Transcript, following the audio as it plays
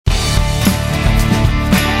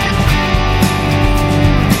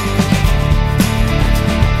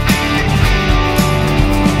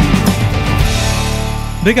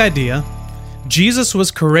Big idea. Jesus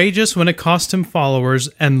was courageous when it cost him followers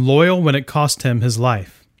and loyal when it cost him his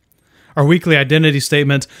life. Our weekly identity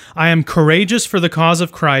statement, I am courageous for the cause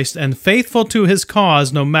of Christ and faithful to his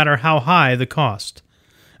cause no matter how high the cost.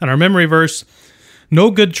 And our memory verse,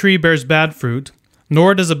 no good tree bears bad fruit,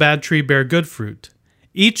 nor does a bad tree bear good fruit.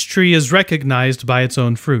 Each tree is recognized by its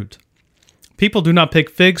own fruit. People do not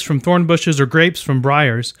pick figs from thorn bushes or grapes from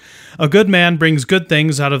briars. A good man brings good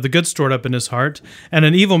things out of the good stored up in his heart, and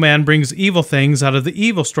an evil man brings evil things out of the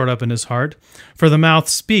evil stored up in his heart, for the mouth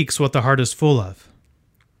speaks what the heart is full of.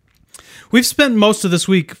 We've spent most of this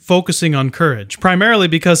week focusing on courage, primarily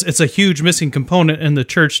because it's a huge missing component in the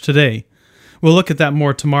church today. We'll look at that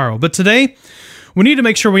more tomorrow. But today, we need to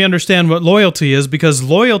make sure we understand what loyalty is, because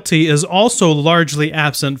loyalty is also largely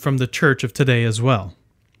absent from the church of today as well.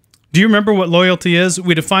 Do you remember what loyalty is?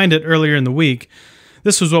 We defined it earlier in the week.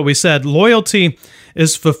 This was what we said. Loyalty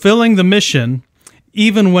is fulfilling the mission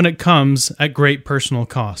even when it comes at great personal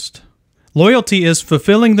cost. Loyalty is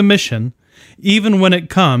fulfilling the mission even when it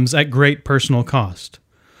comes at great personal cost.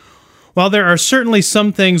 While there are certainly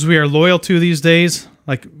some things we are loyal to these days,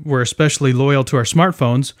 like we're especially loyal to our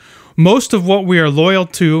smartphones, most of what we are loyal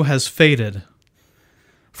to has faded.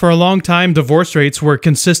 For a long time, divorce rates were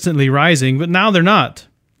consistently rising, but now they're not.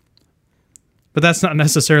 But that's not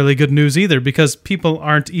necessarily good news either, because people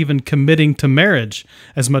aren't even committing to marriage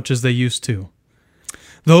as much as they used to.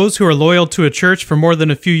 Those who are loyal to a church for more than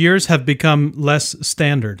a few years have become less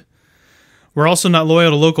standard. We're also not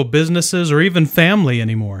loyal to local businesses or even family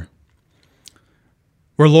anymore.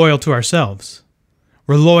 We're loyal to ourselves.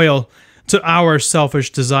 We're loyal to our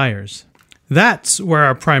selfish desires. That's where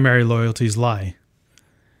our primary loyalties lie.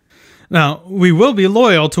 Now, we will be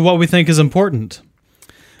loyal to what we think is important.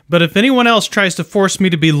 But if anyone else tries to force me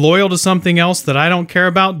to be loyal to something else that I don't care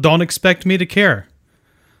about, don't expect me to care.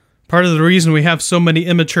 Part of the reason we have so many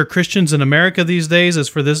immature Christians in America these days is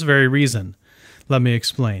for this very reason. Let me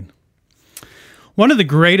explain. One of the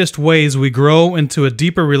greatest ways we grow into a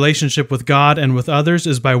deeper relationship with God and with others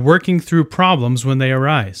is by working through problems when they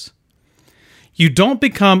arise. You don't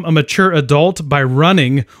become a mature adult by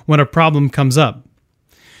running when a problem comes up.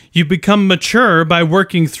 You become mature by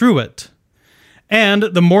working through it. And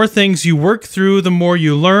the more things you work through, the more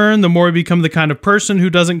you learn, the more you become the kind of person who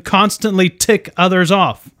doesn't constantly tick others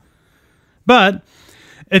off. But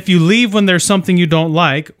if you leave when there's something you don't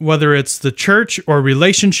like, whether it's the church or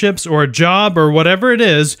relationships or a job or whatever it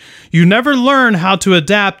is, you never learn how to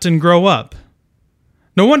adapt and grow up.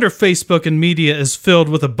 No wonder Facebook and media is filled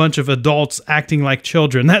with a bunch of adults acting like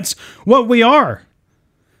children. That's what we are.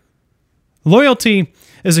 Loyalty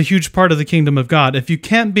is a huge part of the kingdom of God. If you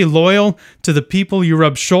can't be loyal to the people you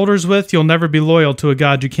rub shoulders with, you'll never be loyal to a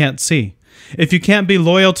God you can't see. If you can't be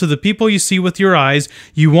loyal to the people you see with your eyes,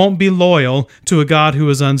 you won't be loyal to a God who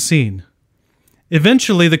is unseen.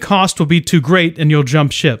 Eventually, the cost will be too great and you'll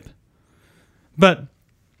jump ship. But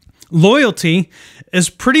loyalty is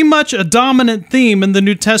pretty much a dominant theme in the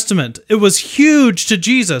New Testament. It was huge to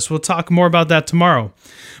Jesus. We'll talk more about that tomorrow.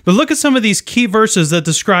 But look at some of these key verses that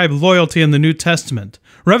describe loyalty in the New Testament.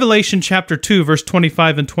 Revelation chapter 2, verse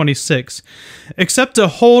 25 and 26. Except to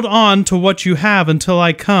hold on to what you have until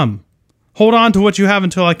I come. Hold on to what you have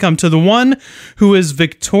until I come. To the one who is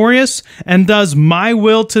victorious and does my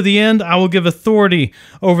will to the end, I will give authority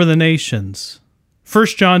over the nations. 1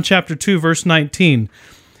 John chapter 2, verse 19.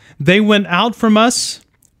 They went out from us,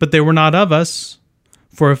 but they were not of us.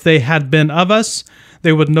 For if they had been of us,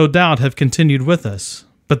 they would no doubt have continued with us.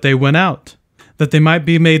 But they went out, that they might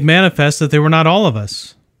be made manifest that they were not all of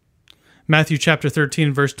us. Matthew chapter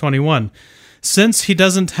 13, verse 21. Since he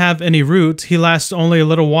doesn't have any root, he lasts only a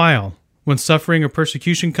little while. When suffering or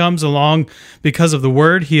persecution comes along because of the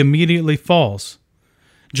word, he immediately falls.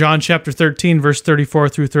 John chapter 13, verse 34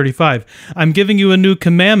 through 35. I'm giving you a new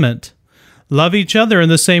commandment. Love each other in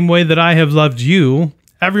the same way that I have loved you.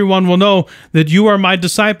 Everyone will know that you are my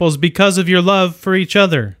disciples because of your love for each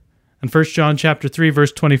other. And 1 John chapter 3,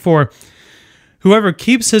 verse 24. Whoever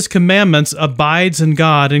keeps his commandments abides in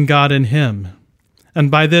God and God in him. And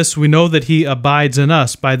by this we know that he abides in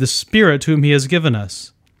us, by the Spirit whom he has given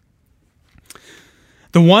us.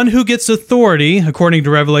 The one who gets authority, according to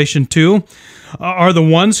Revelation 2, are the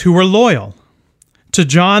ones who were loyal. To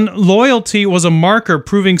John, loyalty was a marker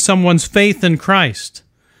proving someone's faith in Christ.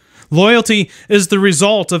 Loyalty is the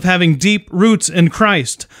result of having deep roots in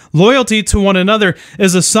Christ. Loyalty to one another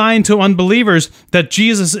is a sign to unbelievers that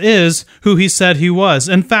Jesus is who he said he was.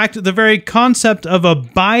 In fact, the very concept of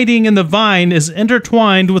abiding in the vine is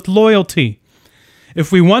intertwined with loyalty. If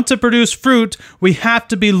we want to produce fruit, we have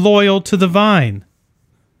to be loyal to the vine.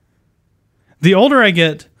 The older I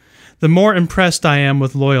get, the more impressed I am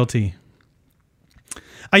with loyalty.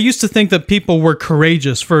 I used to think that people were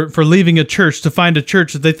courageous for leaving a church to find a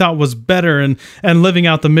church that they thought was better and living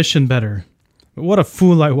out the mission better. But what a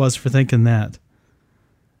fool I was for thinking that.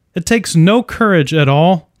 It takes no courage at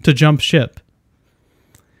all to jump ship.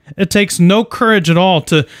 It takes no courage at all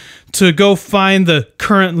to go find the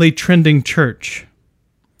currently trending church.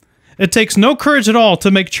 It takes no courage at all to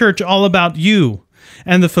make church all about you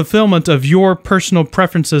and the fulfillment of your personal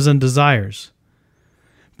preferences and desires.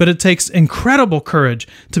 But it takes incredible courage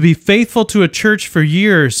to be faithful to a church for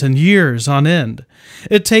years and years on end.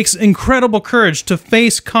 It takes incredible courage to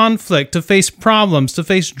face conflict, to face problems, to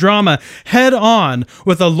face drama head on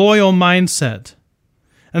with a loyal mindset.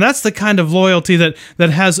 And that's the kind of loyalty that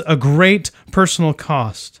has a great personal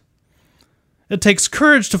cost. It takes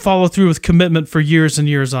courage to follow through with commitment for years and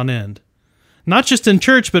years on end. Not just in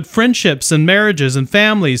church, but friendships and marriages and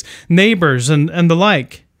families, neighbors and the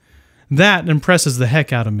like. That impresses the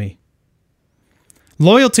heck out of me.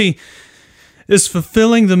 Loyalty is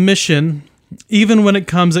fulfilling the mission even when it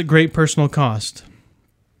comes at great personal cost.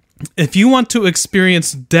 If you want to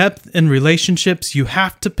experience depth in relationships, you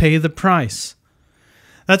have to pay the price.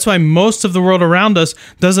 That's why most of the world around us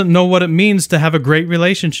doesn't know what it means to have a great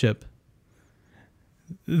relationship.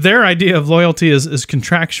 Their idea of loyalty is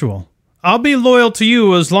contractual. I'll be loyal to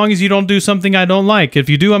you as long as you don't do something I don't like. If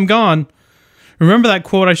you do, I'm gone. Remember that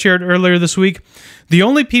quote I shared earlier this week? The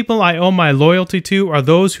only people I owe my loyalty to are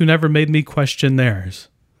those who never made me question theirs.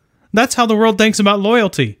 That's how the world thinks about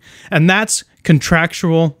loyalty. And that's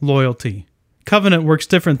contractual loyalty. Covenant works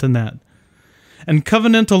different than that. And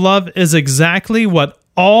covenantal love is exactly what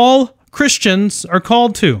all Christians are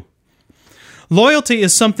called to. Loyalty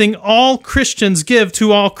is something all Christians give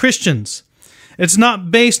to all Christians. It's not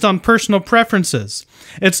based on personal preferences.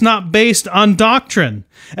 It's not based on doctrine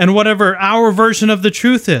and whatever our version of the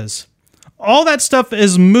truth is. All that stuff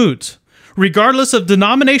is moot. Regardless of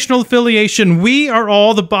denominational affiliation, we are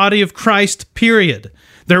all the body of Christ, period.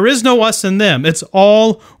 There is no us and them. It's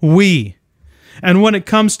all we. And when it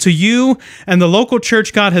comes to you and the local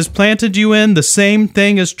church God has planted you in, the same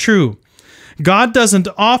thing is true. God doesn't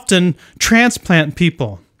often transplant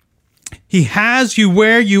people. He has you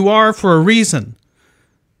where you are for a reason.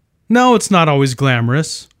 No, it's not always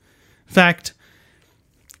glamorous. In fact,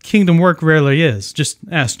 kingdom work rarely is. Just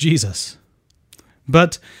ask Jesus.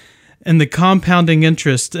 But in the compounding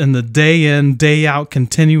interest in the day in, day out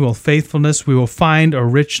continual faithfulness, we will find a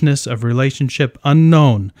richness of relationship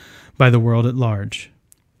unknown by the world at large.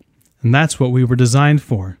 And that's what we were designed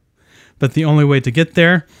for. But the only way to get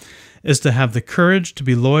there is to have the courage to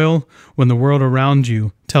be loyal when the world around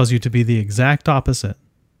you tells you to be the exact opposite.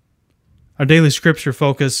 Our daily scripture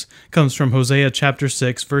focus comes from Hosea chapter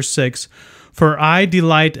 6, verse 6. For I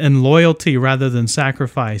delight in loyalty rather than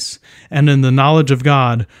sacrifice, and in the knowledge of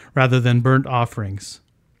God rather than burnt offerings.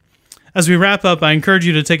 As we wrap up, I encourage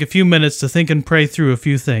you to take a few minutes to think and pray through a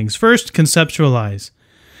few things. First, conceptualize.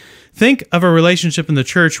 Think of a relationship in the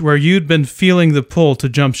church where you'd been feeling the pull to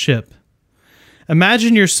jump ship.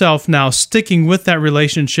 Imagine yourself now sticking with that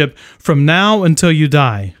relationship from now until you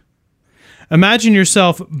die. Imagine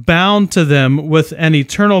yourself bound to them with an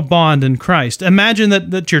eternal bond in Christ. Imagine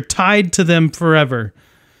that you're tied to them forever.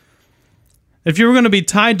 If you were going to be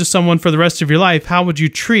tied to someone for the rest of your life, how would you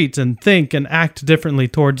treat and think and act differently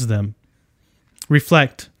towards them?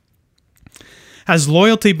 Reflect. Has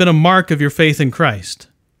loyalty been a mark of your faith in Christ?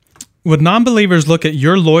 Would non-believers look at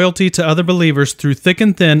your loyalty to other believers through thick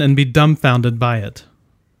and thin and be dumbfounded by it?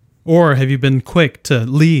 Or have you been quick to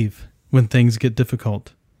leave when things get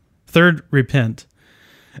difficult? Third, repent.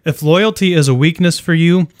 If loyalty is a weakness for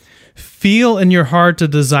you, feel in your heart a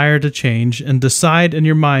desire to change and decide in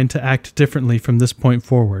your mind to act differently from this point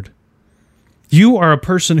forward. You are a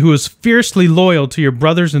person who is fiercely loyal to your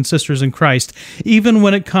brothers and sisters in Christ, even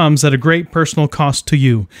when it comes at a great personal cost to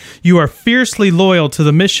you. You are fiercely loyal to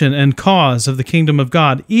the mission and cause of the kingdom of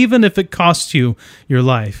God, even if it costs you your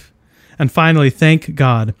life. And finally, thank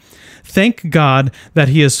God. Thank God that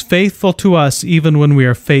He is faithful to us even when we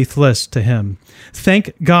are faithless to Him.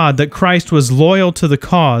 Thank God that Christ was loyal to the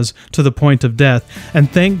cause to the point of death.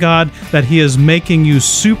 And thank God that He is making you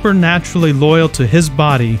supernaturally loyal to His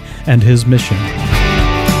body and His mission.